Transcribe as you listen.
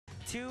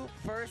2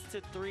 first to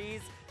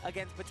 3s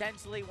against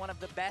potentially one of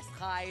the best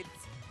hides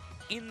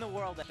in the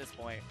world at this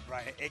point.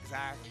 Right,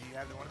 exactly. You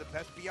have one of the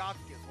best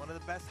Byakugas, one of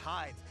the best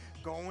hides,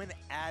 going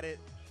at it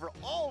for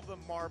all the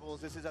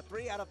marbles. This is a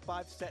 3 out of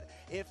 5 set.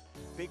 If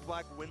Big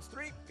Black wins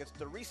 3, gets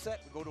the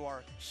reset, we go to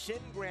our Shin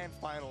Grand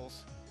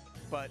Finals.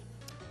 But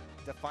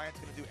Defiant's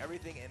going to do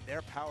everything in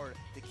their power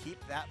to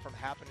keep that from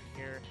happening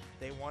here.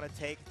 They want to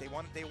take, they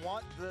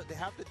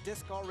have the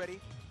disc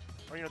already,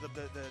 or you know,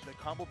 the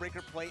combo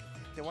breaker plate.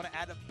 They want to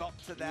add a belt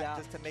to that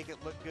just to make it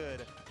look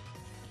good.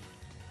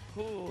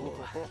 Ooh,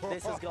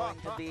 this is going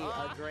to be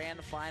a grand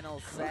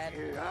final set.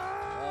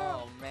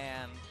 Oh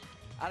man,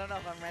 I don't know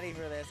if I'm ready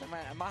for this.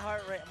 My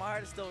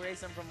heart is still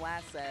racing from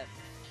last set.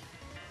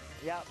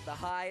 Yep, the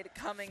hide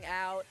coming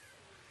out.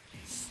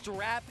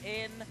 Strap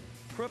in,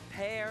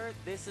 prepare.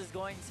 This is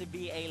going to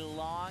be a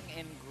long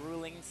and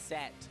grueling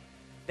set.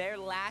 Their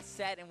last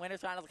set in Winners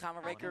Finals of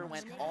Combo Breaker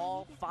went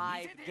all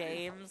 5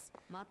 games.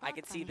 I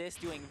could see this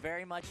doing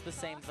very much the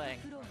same thing.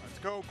 Let's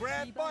go,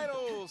 Grand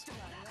Finals!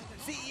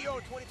 CEO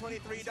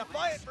 2023,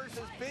 Defiant versus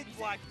Big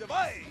Black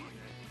Divide.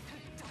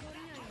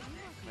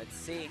 Let's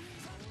see.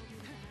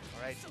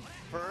 All right,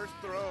 first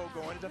throw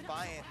going to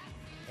Defiant.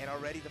 And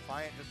already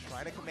Defiant just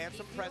trying to command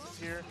some presence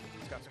here.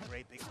 He's got some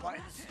great big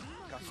spikes,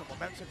 got some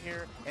momentum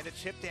here, and the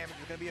chip damage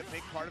is going to be a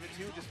big part of it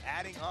too, just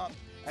adding up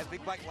as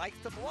Big Black likes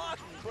to block.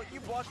 But you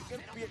block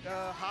against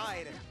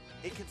hide,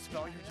 it can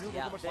spell your doom.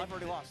 Look how much life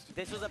already lost.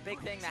 This was a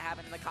big thing that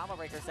happened in the Combo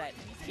Breaker set.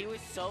 He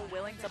was so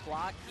willing to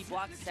block, he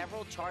blocked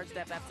several charged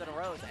FFs in a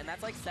row, and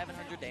that's like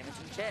 700 damage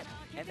from chip,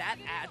 and that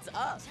adds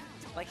up.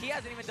 Like, he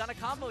hasn't even done a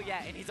combo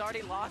yet, and he's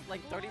already lost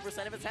like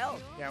 30% of his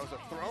health. Yeah, it was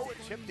a throw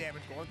and chip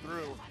damage going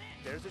through.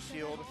 There's a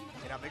shield,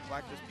 and now Big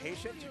Black just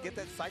patient to get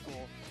that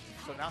cycle.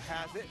 So now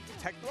has it.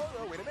 Tech throw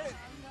though, wait a minute.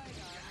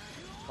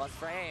 Plus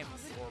frames.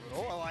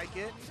 Orbital, I like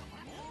it.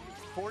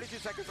 42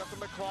 seconds left on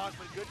the clock,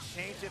 but good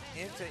change it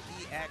into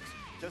EX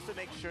just to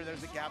make sure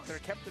there's a gap there.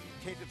 Kept them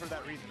changed it for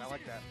that reason. I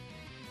like that.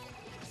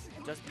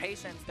 Just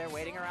patience. They're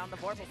waiting around the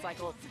vorpal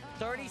cycle.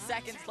 30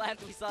 seconds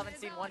left. We still haven't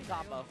seen one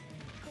combo.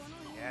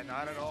 Yeah,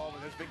 not at all.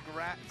 But there's been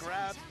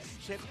grabs,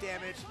 chip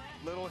damage,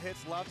 little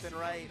hits left and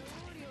right.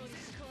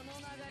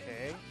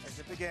 Okay,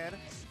 exit again.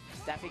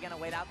 Definitely gonna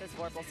wait out this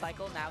vorpal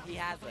cycle. Now he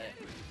has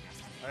it.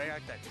 All right, I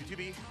like that.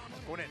 2-2B,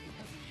 going in.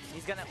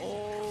 He's gonna,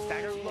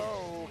 stagger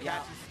low,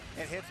 catches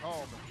and hits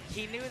home.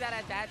 He knew that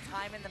at that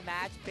time in the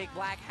match, Big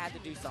Black had to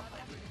do something.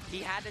 He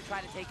had to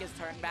try to take his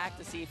turn back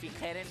to see if he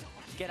couldn't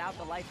get out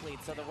the life lead.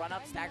 So the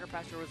run-up stagger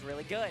pressure was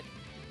really good.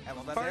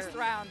 First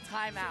round,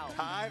 timeout.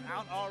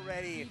 Timeout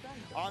already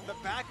on the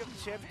back of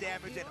chip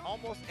damage and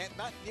almost, and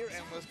not near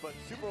endless, but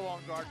super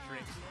long guard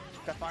tricks.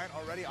 Defiant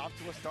already off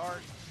to a start.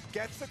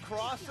 Gets the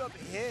cross-up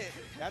hit.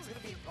 That's going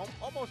to be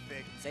almost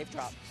big. Safe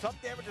drop. Some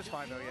damage is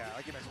fine, though, yeah.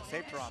 Like you mentioned,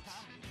 safe drops.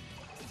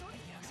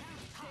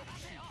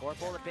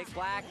 Vorpal to Big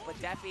Black,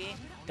 but Defi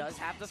does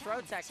have the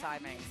throw tech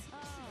timings.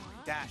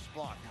 Dash,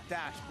 block,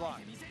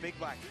 Big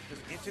Black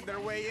just inching their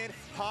way in,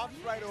 hops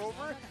right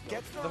over,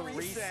 gets the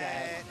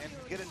reset, and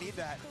gonna need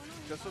that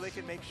just so they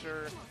can make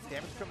sure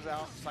damage comes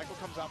out, cycle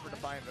comes out for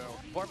Defiant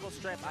though. Vorpal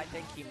strip, I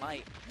think he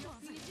might.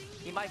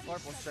 He might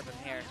Vorpal strip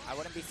him here. I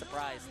wouldn't be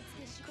surprised.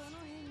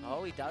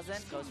 Oh, he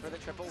doesn't. Goes for the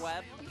triple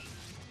web.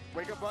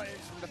 Wake up buttons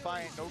from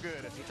Defiant, no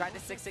good. He tried to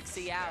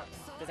 6-6C out,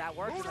 because that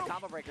worked in the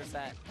Combo Breaker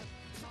set.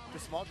 The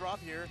small drop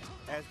here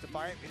as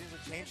Defiant manages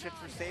a chain shift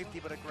for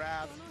safety, but a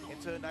grab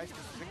into a nice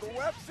single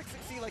web.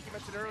 6-6C, like you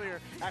mentioned earlier,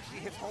 actually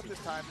hits home this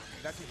time.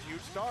 That's a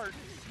huge start.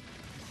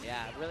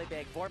 Yeah, really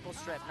big. Vorpal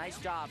strip, nice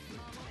job.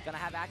 Gonna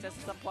have access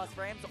to some plus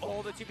frames.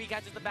 Oh, the 2B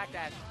catches the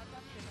backdash.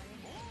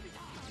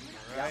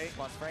 Right. Yep,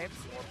 plus frames.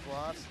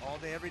 4+, all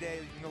day, every day,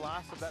 using the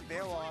last of that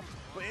veil off.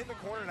 But in the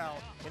corner now,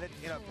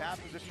 in a bad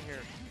position here.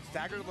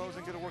 Staggered low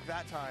isn't gonna work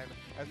that time,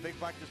 as Big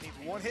Black just needs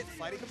one hit.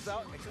 Sliding comes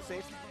out, makes it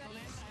safe.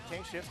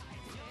 Chain shift.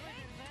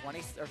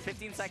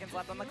 15 seconds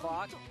left on the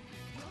clock.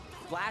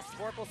 Last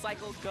Vorpal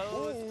cycle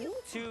goes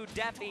to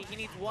Defi. He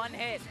needs one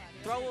hit.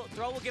 Throw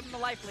will give him the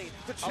life lead.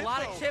 A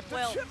lot of chip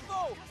will. The chip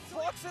though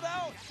blocks it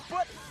out,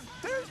 but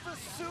there's the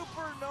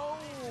super no.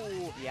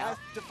 Yeah. As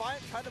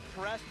Defiant trying to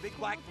press Big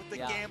Black with the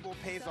gamble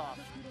pays off.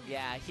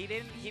 Yeah, he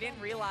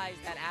didn't realize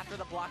that after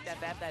the blocked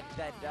FF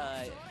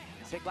that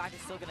Big Black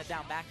is still gonna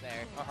down back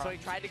there. So he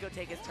tried to go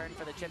take his turn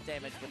for the chip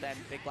damage, but then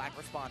Big Black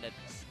responded.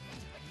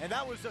 And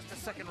that was just the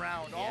second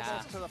round,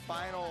 almost to the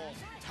final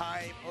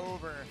time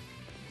over.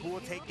 Who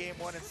will take game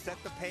one and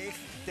set the pace?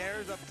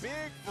 There's a big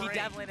break. He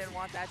definitely didn't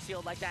want that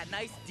shield like that.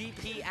 Nice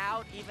DP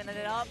out, evening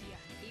it up.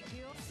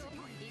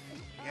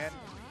 Again,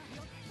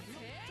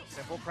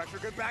 simple pressure,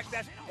 good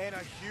backdash, and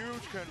a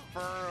huge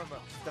confirm.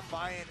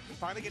 Defiant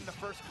finally getting the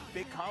first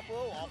big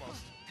combo,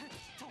 almost.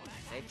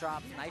 Safe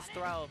drop, nice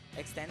throw,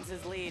 extends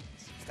his lead.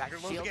 Stagger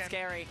lows shield again.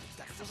 Scary.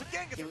 Stagger lows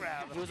again, gets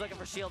grabbed. He was looking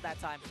for shield that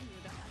time.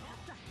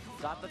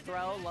 Got the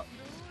throw.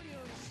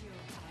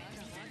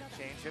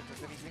 Chain shift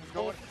as anything's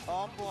going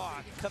on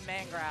block.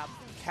 Command grab.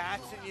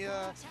 Catching you.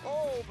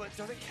 Oh, but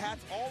doesn't catch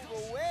all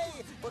the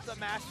way. But the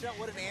mash shot,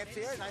 what an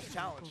anti-air. Nice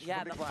challenge.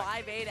 Yeah, the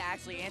 5-8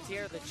 actually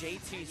anti-air the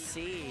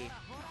J2C.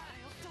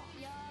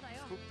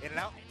 In and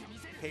out.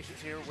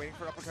 Patience here, waiting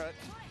for uppercut.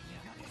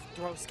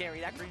 Throw scary.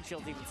 That green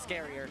shield's even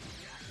scarier.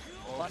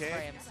 Plus Okay,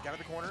 frames. got in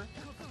the corner.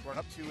 Run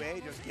up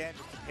 2A, just again,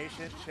 just a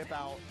patient, chip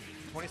out.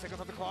 20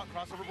 seconds on the clock,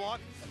 crossover block.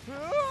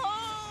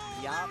 Oh,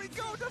 Yup. there we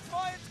go.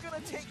 Defiant's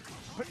gonna take,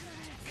 but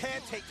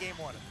can take game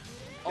one.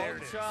 There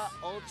it is.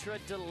 Ultra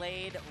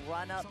delayed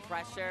run-up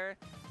pressure.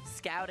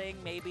 Scouting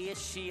maybe a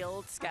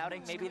shield.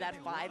 Scouting maybe that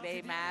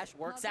 5A mash.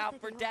 Works out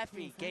for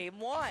Defi. Game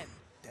one.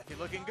 Defi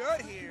looking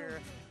good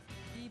here.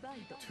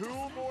 2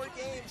 more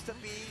games to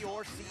be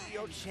your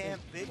CEO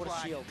champ. Big What a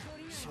Black shield.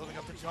 shielding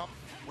up the jump,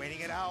 waiting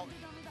it out.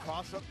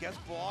 Cross up, gets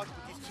blocked,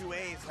 but these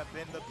 2As have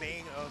been the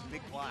bane of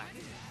Big Black.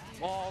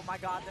 Oh my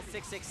god, the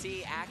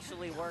 6-6C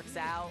actually works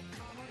out.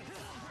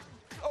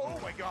 Oh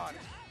my god.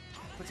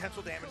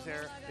 Potential damage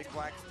there. Big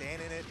Black staying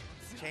in it.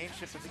 Chain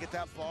shifts to get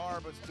that bar,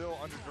 but still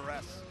under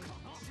duress.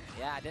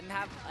 Yeah, didn't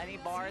have any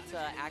bar to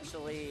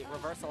actually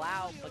reversal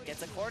out, but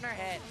gets a corner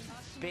hit.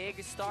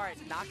 Big start.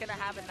 Not going to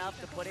have enough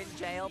to put in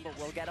jail, but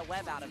we'll get a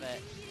web out of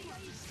it.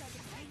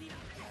 Yeah,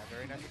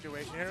 very nice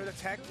situation here. The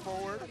tech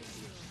forward.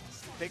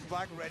 Big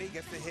Black ready,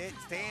 gets the hit.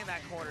 Stay in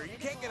that corner. You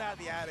can't get out of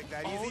the attic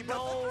that easy.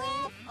 No.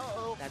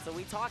 Uh-oh. That's what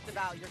we talked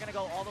about. You're going to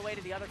go all the way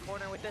to the other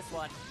corner with this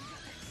one.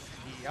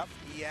 Yep,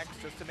 EX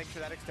just to make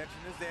sure that extension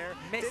is there.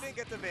 Missed Didn't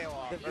get the veil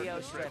off. The VO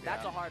the strip.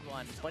 That's yeah. a hard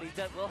one, but he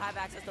will have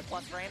access to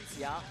plus frames.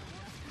 Yeah.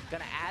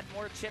 Gonna add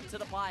more chip to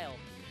the pile.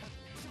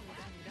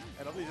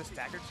 And it'll be the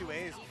staggered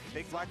 2As.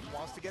 Big Black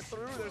wants to get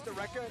through. There's the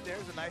Rekka, and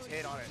there's a nice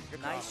hit on it.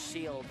 Good Nice job.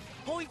 shield.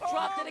 Oh, he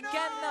dropped it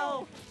again,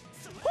 no.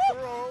 though.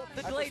 Throw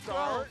The at delayed throw.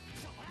 start.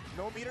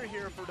 No meter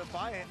here for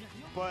Defiant,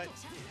 but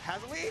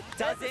has a lead.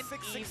 Doesn't And the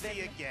 660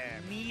 even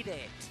again. need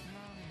it.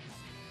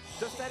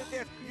 Just that it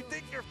there. You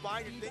think you're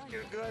fine, you think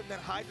you're good, and then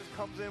High just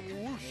comes in,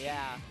 whoosh.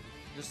 Yeah,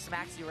 just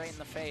smacks you right in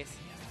the face.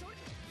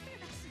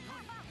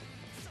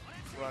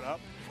 Run up,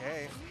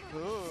 okay.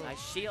 Ooh.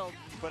 Nice shield.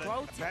 But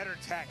Throw a better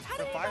tech. How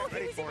do you know Defiant he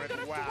ready was for even it.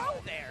 gonna Wow.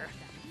 throw there?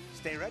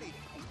 Stay ready.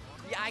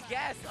 Yeah, I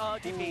guess. Oh, Ooh,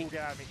 DP.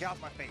 get out of me. Get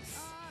off my face.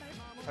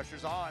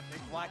 Pressure's on.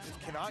 Big Black just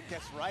cannot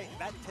guess right.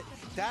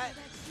 That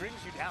brings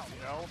you down,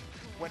 you know?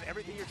 When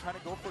everything you're trying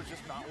to go for is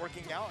just not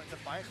working out, and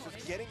Defiant's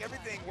just getting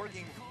everything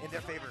working in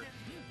their favor.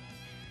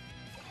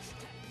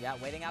 Yeah,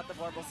 waiting out the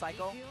Vorpal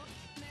cycle.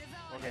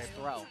 Okay. Nice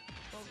throw.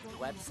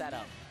 Web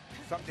setup.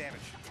 Some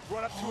damage.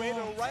 Run up 2A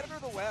though, right under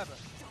the web.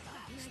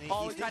 Sneaky,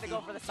 Oh, he tried to sneaky.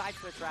 go for the side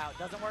switch route.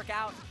 Doesn't work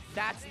out.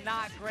 That's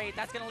not great.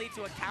 That's going to lead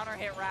to a counter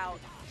hit route.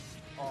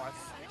 Oh,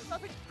 it's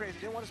nothing crazy.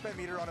 Didn't want to spend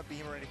meter on a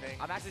beam or anything.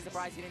 I'm actually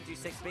surprised he didn't do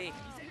 6B.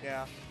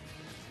 Yeah.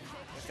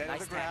 Instead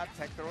Nice of the grab,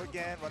 tech throw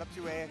again, run up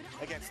 2A.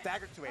 Again,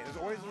 staggered 2A. There's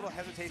always a little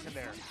hesitation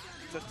there.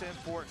 Just to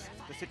enforce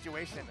the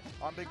situation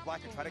on Big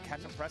Black and try to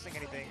catch him pressing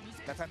anything.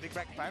 That time Big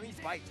Black finally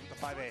bites the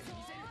 5A.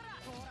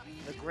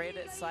 The grid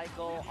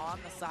cycle on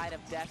the side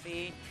of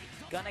Defi.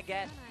 Gonna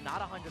get not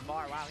 100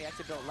 bar. Wow, he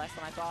actually built less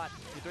than I thought.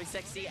 The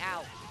 360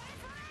 out.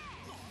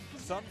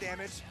 Some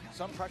damage,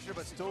 some pressure,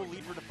 but still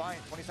lead for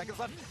Defiant. 20 seconds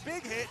left.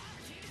 Big hit.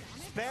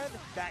 Spend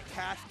that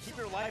cash. Keep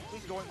your life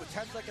lead going with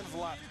 10 seconds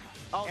left.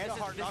 Oh, and a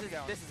hard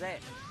knockdown. this is it.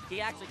 He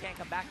actually can't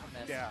come back from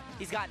this. Yeah.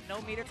 He's got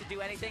no meter to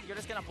do anything. You're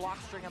just gonna block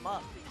string him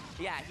up.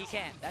 Yeah, he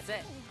can't. That's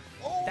it.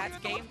 Oh, That's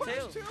game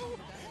 2.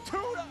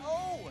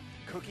 2-0.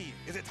 Cookie,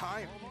 is it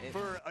time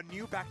for a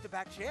new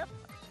back-to-back champ?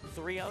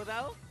 3-0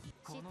 though.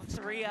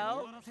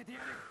 3-0.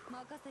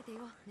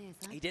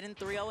 He didn't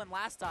 3-0 in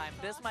last time.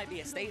 This might be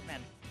a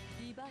statement.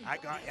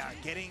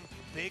 Getting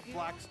Big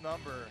Black's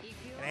number,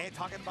 and I ain't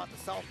talking about the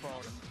cell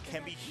phone,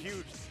 can be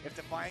huge if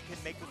Defiant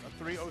can make this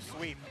a 3-0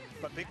 sweep.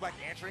 But Big Black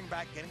answering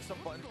back, getting some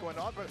buttons going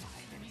on, but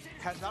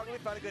has not really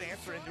found a good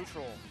answer in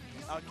neutral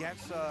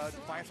against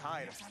Defiant's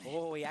Hyde.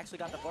 Oh, he actually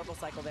got the Vorpal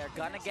cycle there.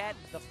 Gonna get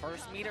the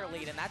first meter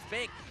lead, and that's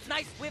big.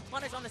 Nice whip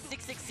punish on the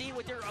 6-6C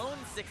with your own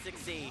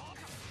 6-6C.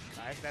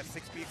 Nice, that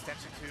 6B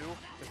extension too,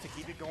 just to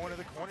keep it going to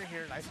the corner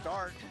here. Nice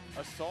start.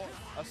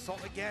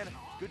 Assault again.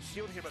 Good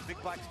shield here, but Big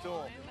Black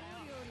still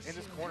in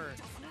this corner,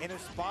 in a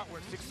spot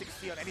where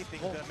 6-6C on anything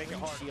to make it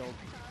hard. Shield.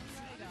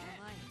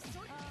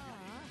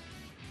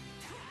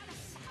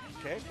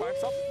 Okay, by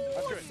himself.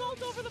 That's good.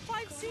 Assault over the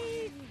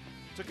 5C.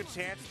 Took a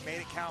chance, made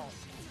it count.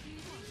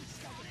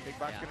 Big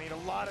Black's gonna need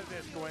a lot of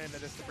this going into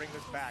this to bring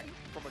this back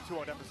from a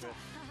 2-0 deficit.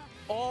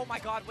 Oh my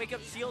god, wake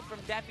up shield from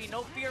Defi.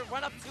 No fear.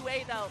 Run up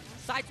 2A though.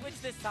 Side switch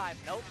this time.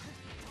 Nope.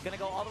 Gonna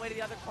go all the way to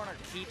the other corner.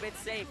 Keep it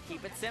safe.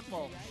 Keep it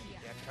simple.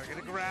 Yeah, trying to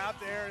get a grab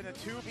there, and the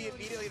 2B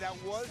immediately. That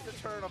was the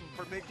turn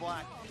for Big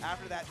Black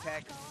after that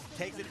tech.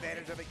 Takes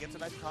advantage of it, gets a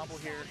nice combo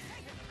here.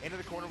 Into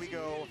the corner we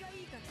go.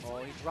 Oh,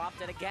 he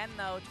dropped it again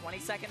though. 20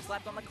 seconds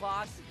left on the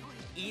clock.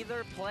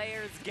 Either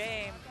player's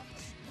game.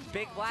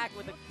 Big Black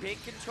with a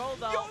big control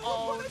though.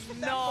 Oh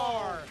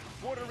no!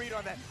 What a read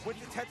on that. With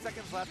the 10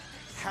 seconds left,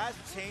 has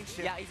changed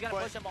it. Yeah, he's gonna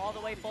push him all the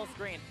way full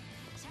screen.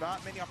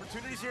 Not many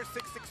opportunities here.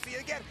 6-6C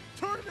again.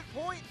 Tournament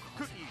point.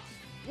 Cookie.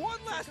 One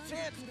last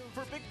chance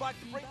for Big Black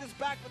to bring this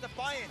back with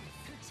Defiant.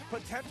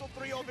 Potential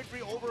 3-0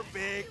 victory over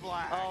Big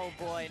Black. Oh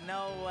boy,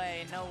 no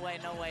way, no way,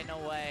 no way, no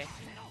way.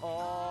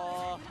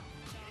 Oh,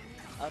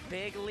 a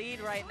big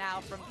lead right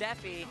now from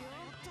Defi.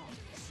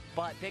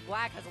 but Big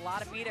Black has a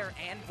lot of meter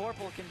and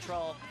Vorpal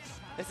control.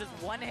 This is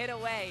one hit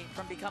away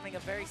from becoming a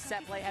very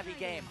set play heavy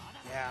game.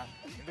 Yeah,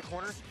 in the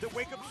corner, the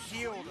wake up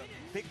shield.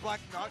 Big Black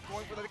not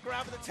going for the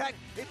grab of the tech.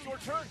 It's your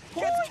turn.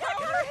 Gets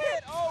counter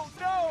hit. Oh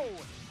no!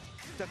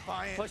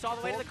 Defiant. Push all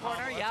the way to the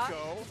corner. Let's Yeah.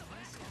 go.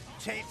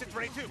 Change to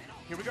 22.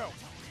 Here we go.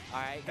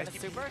 All right, gonna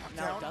super.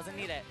 No, doesn't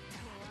need it.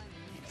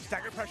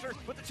 Stagger pressure,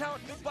 but the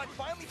challenge. Big Black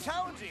finally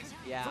challenging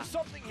for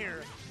something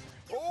here.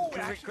 Oh,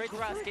 great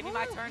thrust. Give me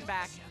my turn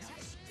back.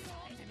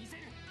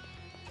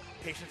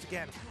 Patience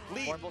again.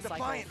 Lead. Vorpal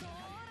Defiant. cycle.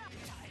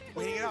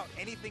 Waiting it out.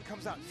 Anything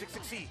comes out.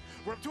 6-6C.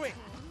 We're up to it.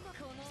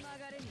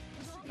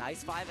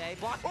 Nice 5A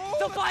block. Oh,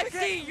 the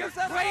 5C. You're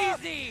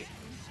crazy.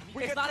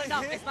 It's not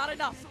enough. Hit. It's not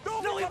enough.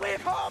 No, he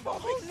wins. Combo.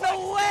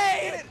 No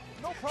way.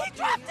 No problem. He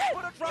dropped it.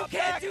 Put a drop You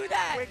can't back. do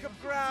that. Wake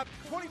up grab.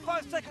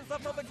 25 seconds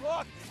left on the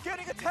clock.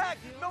 Getting attacked.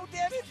 No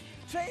damage.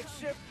 Change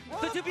shift.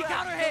 The 2B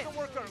counter hit. Doesn't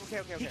work.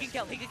 Okay. He can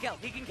kill. He can kill.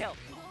 He can kill.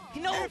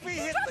 No. If he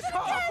hits the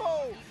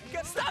combo.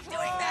 Stop doing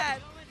that.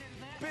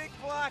 Big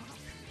Black.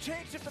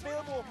 Change shift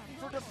available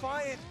for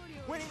Defiant.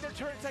 Winning their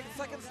turn, 10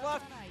 seconds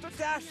left. The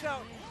dash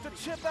out, the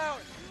chip out.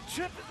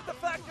 Chip into the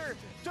factor.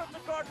 Just the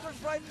guard goes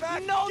right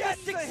back. No,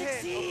 gets the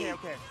 6-6.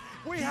 Okay.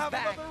 We have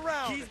another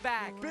round. He's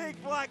back.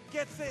 Big Black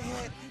gets a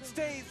hit,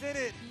 stays in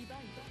it.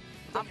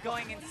 I'm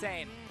going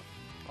insane.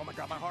 Oh my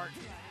God, my heart.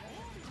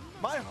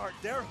 My heart,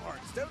 their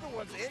hearts. They're the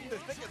ones in the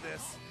thick of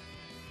this.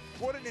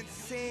 What an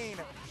insane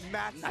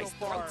match Nice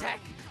so far. throw tech.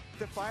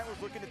 Defiant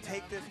was looking to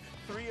take this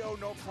 3-0,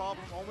 no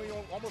problem.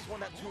 Almost won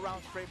that 2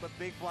 rounds straight, but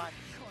Big Black.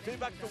 Big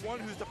Black's the one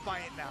who's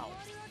Defiant now,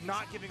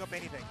 not giving up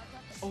anything.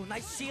 Oh,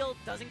 nice shield.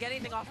 Doesn't get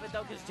anything off of it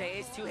though because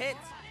JA's 2 hits.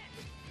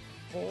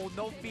 Oh,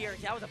 no fear.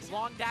 That was a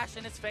long dash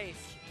in his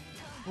face.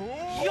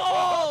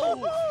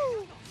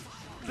 Yo!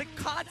 The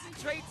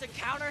concentrate to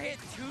counter hit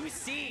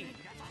 2C.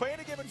 Playing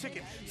a game of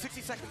chicken.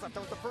 60 seconds left. That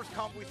was the first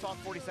combo we saw in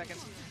 40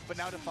 seconds, but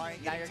now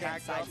Defiant Now getting you're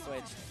getting tagged side up.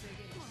 switched.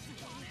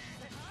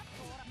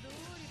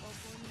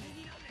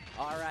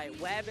 All right,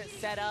 Webb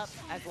set up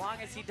as long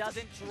as he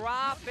doesn't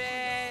drop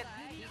it.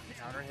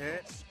 Counter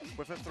hit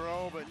with a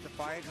throw, but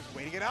Defiant just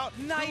waiting it out.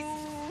 Nice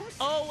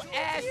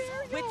OS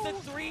with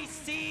the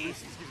 3C.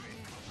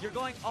 You're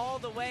going all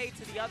the way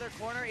to the other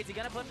corner. Is he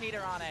gonna put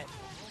meter on it?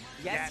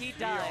 Yes, he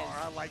does.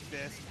 I like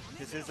this.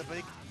 This is a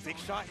big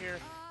shot here.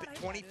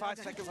 25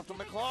 seconds left on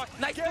the clock.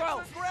 Nice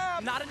throw.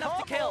 Grab. Not enough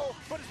to kill.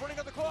 But it's running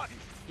on the clock.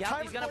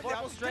 Yeah, he's gonna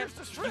Vorpal strip.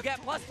 strip. You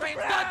get plus frames.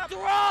 Grab. The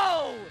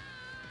throw!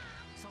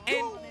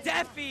 And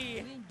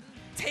Defi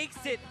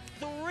takes it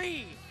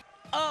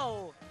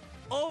 3-0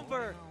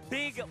 over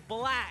Big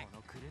Black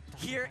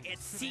here at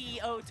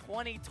CEO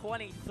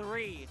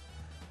 2023.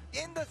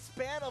 In the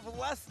span of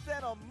less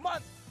than a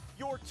month,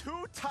 your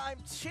 2-time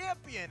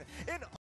champion in